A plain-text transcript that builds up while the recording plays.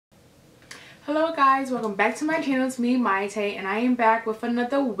Hello guys, welcome back to my channel. It's me, Maite, and I am back with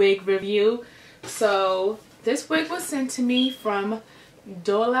another wig review. So this wig was sent to me from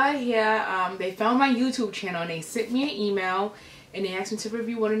Dola here. They found my YouTube channel and they sent me an email and they asked me to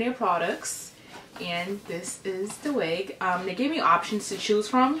review one of their products. And this is the wig. They gave me options to choose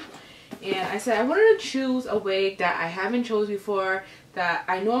from. And I said I wanted to choose a wig that I haven't chosen before, that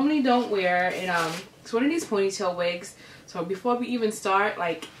I normally don't wear. And it's one of these ponytail wigs. So before we even start,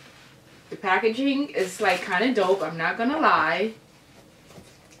 like, the packaging is like kind of dope, I'm not gonna lie.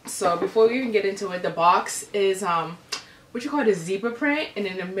 So before we even get into it, the box is what you call the zebra print, and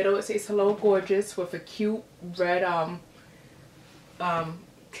in the middle it says "Hello Gorgeous" with a cute red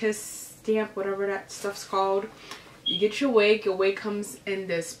kiss stamp, whatever that stuff's called. You get your wig. Your wig comes in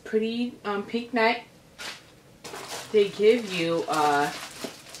this pretty pink net. They give you I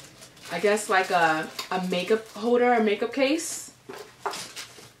guess like a makeup holder, a makeup case.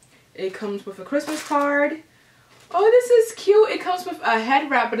 It comes with a Christmas card. Oh, this is cute. It comes with a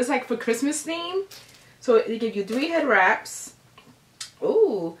head wrap, but it's like for Christmas theme. So they give you 3 head wraps.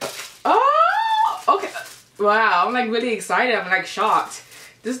 Ooh. Oh, okay. Wow, I'm like really excited. I'm like shocked.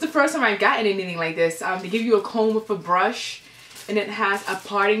 This is the first time I've gotten anything like this. They give you a comb with a brush, and it has a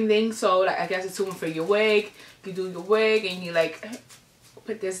parting thing. So like, I guess it's one for your wig. You do your wig and you like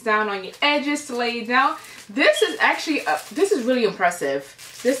put this down on your edges to lay it down. This is actually this is really impressive.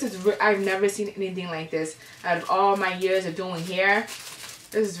 This is I've never seen anything like this out of all my years of doing hair.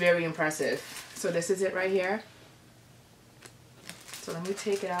 This is very impressive. So this is it right here. So let me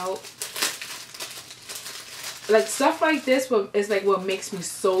take it out. Like stuff like this is like what makes me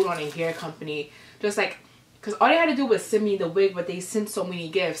sold on a hair company. Just like, because all they had to do was send me the wig, but they sent so many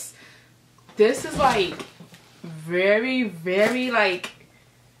gifts. This is like very, very like,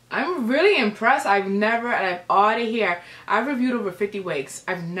 I'm really impressed. I've never, out of all the hair, I've reviewed over 50 wigs.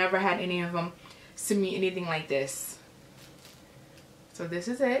 I've never had any of them send me anything like this. So this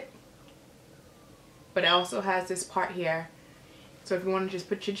is it. But it also has this part here. So if you want to just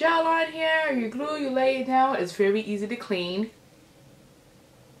put your gel on here, or your glue, you lay it down. It's very easy to clean.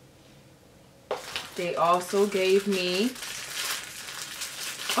 They also gave me,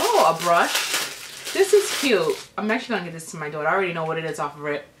 oh, a brush. This is cute. I'm actually going to give this to my daughter. I already know what it is off of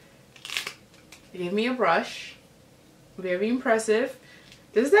it. They gave me a brush. Very impressive.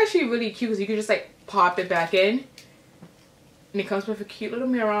 This is actually really cute because you can just like pop it back in. And it comes with a cute little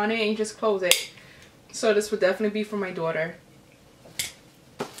mirror on it and you just close it. So this would definitely be for my daughter.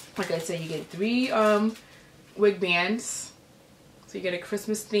 Like I said, you get 3 wig bands. So you get a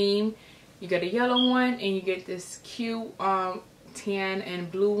Christmas theme. You get a yellow one and you get this cute tan and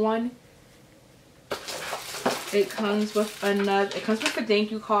blue one. It comes with a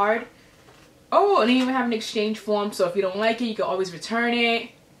thank you card. Oh, and they even have an exchange form, so if you don't like it, you can always return it.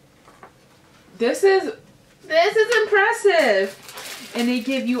 This is impressive. And they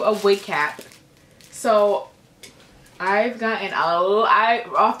give you a wig cap. So I've gotten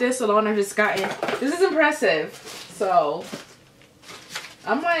off this alone, I've just gotten, this is impressive. So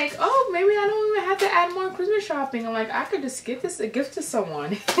I'm like, oh, maybe I don't even have to add more Christmas shopping. I'm like, I could just get this a gift to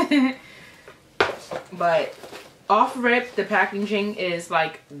someone. But off rip, the packaging is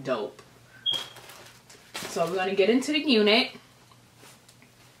like dope. So we're gonna get into the unit,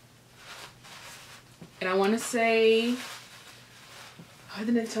 and I want to say, I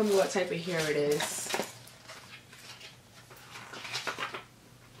didn't tell me what type of hair it is.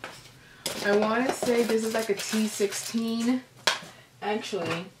 I want to say this is like a T16.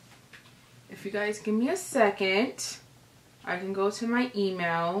 Actually, if you guys give me a second, I can go to my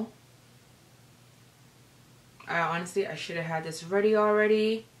email. Honestly, I should have had this ready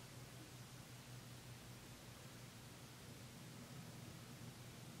already.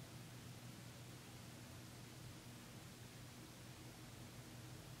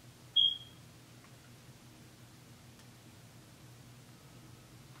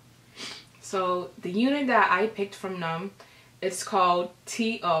 So the unit that I picked from them, it's called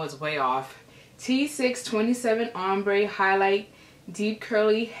it's way off. T627 Ombre Highlight Deep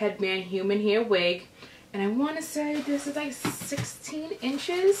Curly Headband Human Hair Wig. And I want to say this is like 16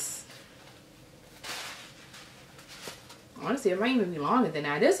 inches. Honestly, it might even be longer than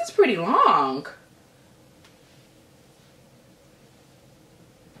that. This is pretty long.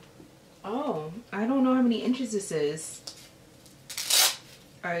 Oh, I don't know how many inches this is.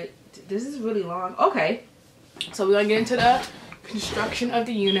 Alright, this is really long. Okay, so we're gonna get into the construction of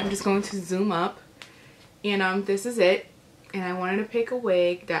the unit. I'm just going to zoom up. And this is it. And I wanted to pick a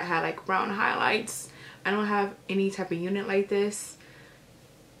wig that had like brown highlights. I don't have any type of unit like this,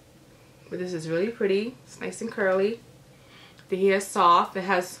 but this is really pretty. It's nice and curly. The hair is soft. It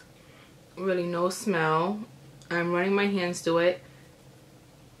has really no smell. I'm running my hands through it.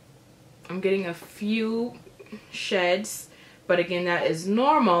 I'm getting a few sheds, but again, that is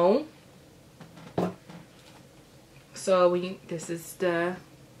normal. So this is the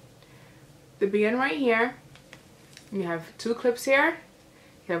band right here. You have 2 clips here.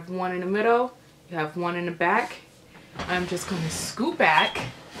 You have one in the middle. You have one in the back. I'm just going to scoot back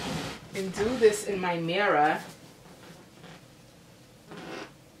and do this in my mirror.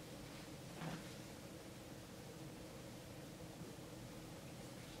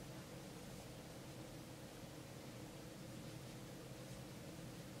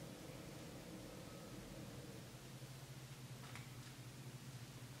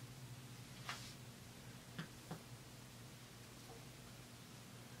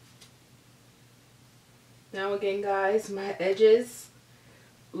 Now again, guys, my edges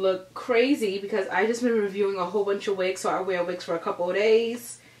look crazy because I just been reviewing a whole bunch of wigs, so I wear wigs for a couple of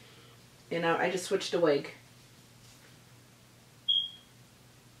days, and I just switched the wig.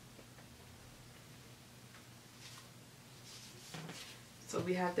 So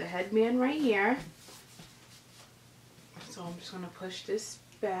we have the headband right here. So I'm just gonna push this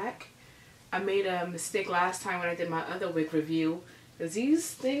back. I made a mistake last time when I did my other wig review, because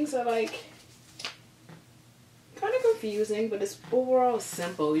these things are like kind of confusing, but it's overall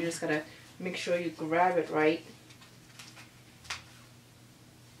simple. You just gotta make sure you grab it right.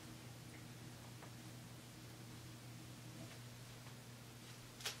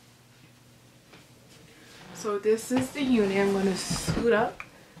 So this is the unit. I'm gonna scoot up.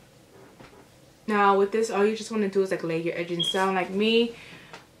 Now with this, all you just want to do is like lay your edges down like me.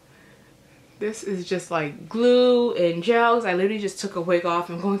 This is just like glue and gels. I literally just took a wig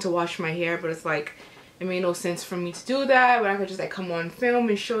off. I'm going to wash my hair, but it's like it made no sense for me to do that, but I could just like come on film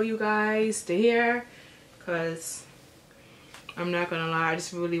and show you guys the hair, because I'm not gonna lie, I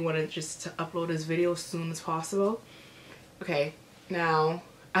just really wanted just to upload this video as soon as possible. Okay, now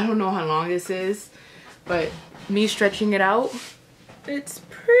I don't know how long this is, but me stretching it out, it's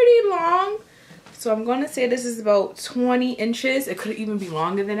pretty long. So I'm gonna say this is about 20 inches. It could even be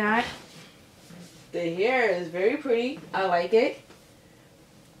longer than that. The hair is very pretty. I like it.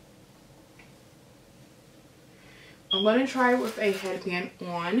 I'm going to try with a headband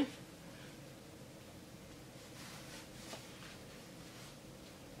on.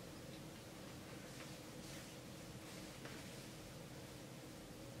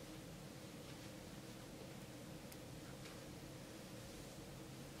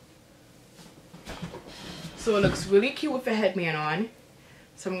 So it looks really cute with a headband on.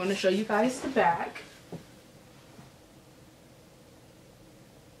 So I'm going to show you guys the back.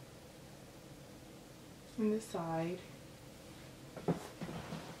 On the side.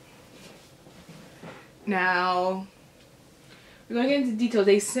 Now we're gonna get into details.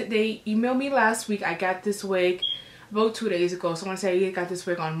 They emailed me last week. I got this wig about 2 days ago. So I want to say I got this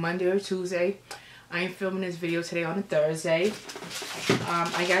wig on Monday or Tuesday. I am filming this video today on a Thursday.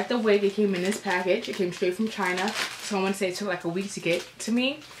 I got the wig. It came in this package. It came straight from China. So I want to say it took like a week to get to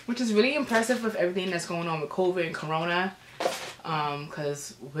me, which is really impressive with everything that's going on with COVID and Corona.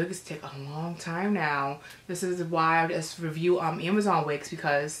 Because wigs take a long time now. This is why I just review Amazon wigs,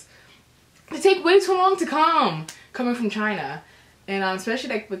 because they take way too long to coming from China. And especially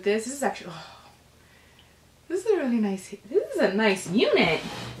like with this is actually, oh, this is a really nice, this is a nice unit.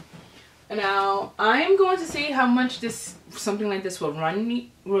 Now I'm going to see how much something like this will run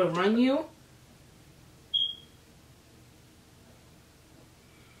you.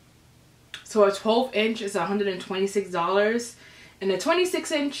 So a 12-inch is $126, and the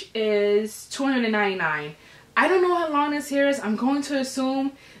 26-inch is $299. I don't know how long this hair is. I'm going to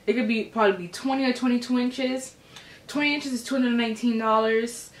assume it could probably be 20 or 22 inches. 20 inches is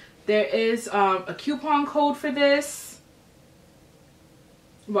 $219. There is a coupon code for this.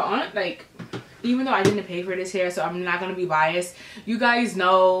 But on it, like, even though I didn't pay for this hair, so I'm not gonna be biased. You guys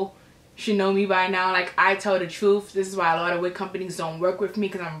should know me by now. Like, I tell the truth. This is why a lot of wig companies don't work with me,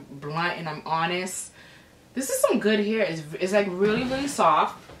 because I'm blunt and I'm honest. This is some good hair. It's like really, really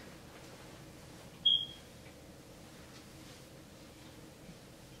soft.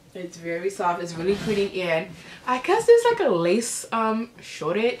 It's very soft. It's really pretty, and I guess there's like a lace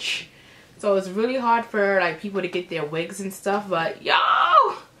shortage, so it's really hard for like people to get their wigs and stuff. But yo,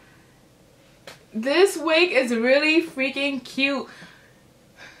 this wig is really freaking cute.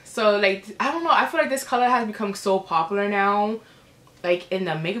 So like, I don't know, I feel like this color has become so popular now, like in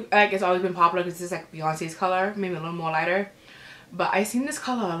the makeup. Like, it's always been popular because it's like Beyonce's color, maybe a little more lighter, but I've seen this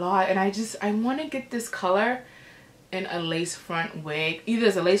color a lot, and I want to get this color in a lace front wig. Either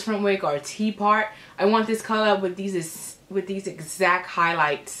it's a lace front wig or a T-part. I want this color with these exact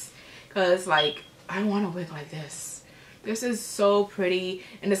highlights because like I want a wig like this. This is so pretty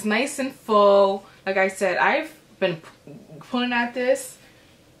and it's nice and full. Like I said, I've been pulling at this.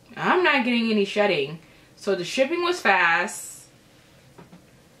 I'm not getting any shedding. So the shipping was fast.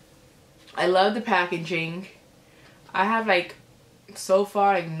 I love the packaging. I have like so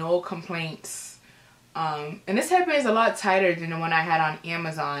far like no complaints. And this headband is a lot tighter than the one I had on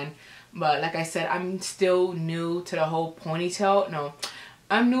Amazon. But like I said, I'm still new to the whole ponytail. No,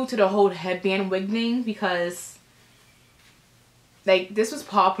 I'm new to the whole headband wig thing because like this was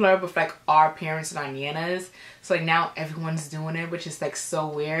popular with like our parents and our nanas. So like now everyone's doing it, which is like so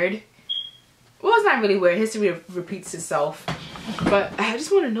weird. Well, it's not really weird. History repeats itself. But I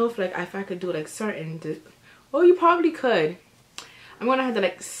just want to know if like if I could do like certain. Well, you probably could. I'm gonna have to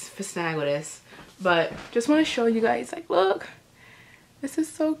like finagle this. But just want to show you guys. Like, look, this is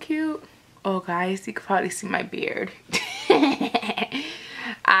so cute. Oh, guys, you can probably see my beard.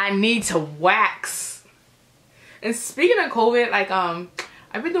 I need to wax. And speaking of COVID, like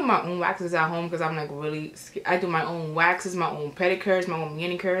I've been doing my own waxes at home because I'm like really. I do my own waxes, my own pedicures, my own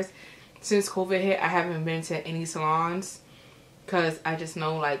manicures. Since COVID hit, I haven't been to any salons because I just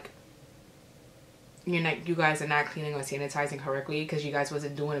know like you guys are not cleaning or sanitizing correctly because you guys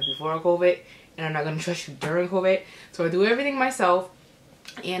wasn't doing it before COVID, and I'm not gonna trust you during COVID. So I do everything myself,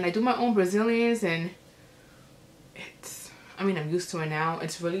 and I do my own Brazilians, and I'm used to it now.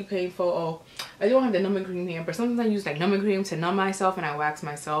 It's really painful. Oh, I don't have the numbing cream here, but sometimes I use like numbing cream to numb myself and I wax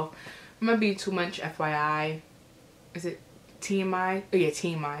myself. It might be too much FYI. Is it TMI? Oh yeah,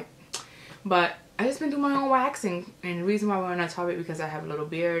 TMI. But I just been doing my own waxing, and the reason why we're on that topic because I have a little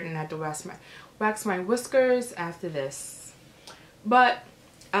beard and I have to wax my whiskers after this. But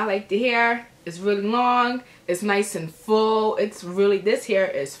I like the hair. It's really long. It's nice and full. It's really, this hair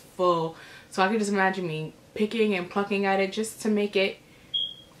is full. So I can just imagine me picking and plucking at it just to make it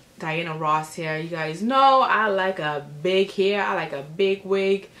Diana Ross hair. You guys know I like a big hair. I like a big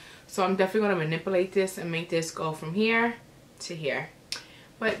wig. So I'm definitely going to manipulate this and make this go from here to here.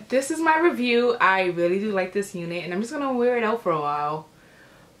 But this is my review. I really do like this unit, and I'm just going to wear it out for a while.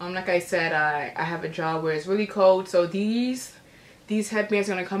 Like I said, I have a job where it's really cold, so these headbands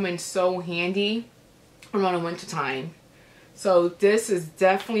are going to come in so handy around the winter time. So this is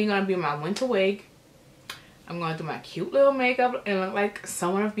definitely going to be my winter wig. I'm going to do my cute little makeup and look like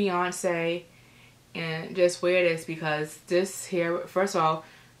someone of Beyonce and just wear this because this hair, first of all,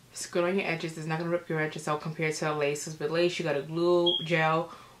 it's good on your edges. It's not going to rip your edges out compared to laces. With lace, you got to glue, gel,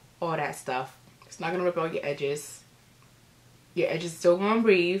 all that stuff. It's not going to rip out your edges. Your edges still going to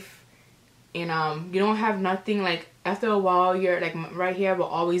breathe. And you don't have nothing like, after a while, your like right here will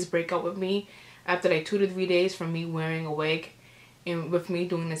always break out with me. After like 2 to 3 days from me wearing a wig and with me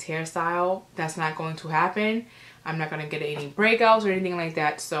doing this hairstyle, that's not going to happen. I'm not going to get any breakouts or anything like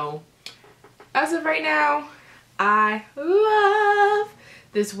that. So as of right now, I love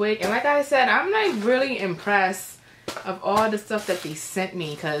this wig, and like I said, I'm like really impressed of all the stuff that they sent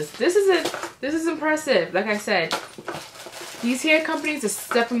me because this is impressive. Like I said, these hair companies are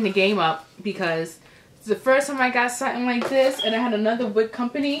stepping the game up because it's the first time I got something like this, and I had another wig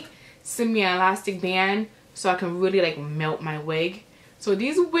company send me an elastic band so I can really like melt my wig. So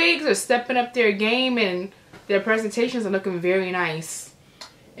these wigs are stepping up their game, and their presentations are looking very nice.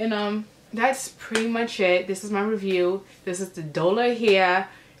 And that's pretty much it. This is my review. This is the Dola hair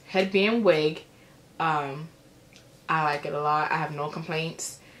headband wig. I like it a lot. I have no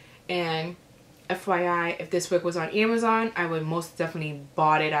complaints. And FYI, if this wig was on Amazon, I would most definitely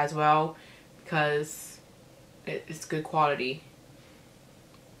bought it as well because it's good quality.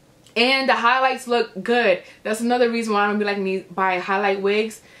 And the highlights look good. That's another reason why I don't be liking these buy highlight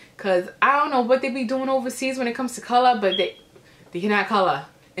wigs, because I don't know what they be doing overseas when it comes to color, but they cannot color.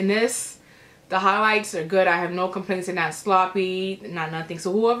 And this, the highlights are good. I have no complaints. They're not sloppy, not nothing.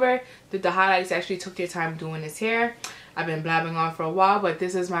 So whoever did the highlights actually took their time doing this hair. I've been blabbing on for a while, but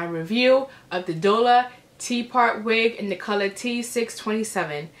this is my review of the Dola T-part wig in the color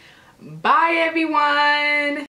T627. Bye everyone!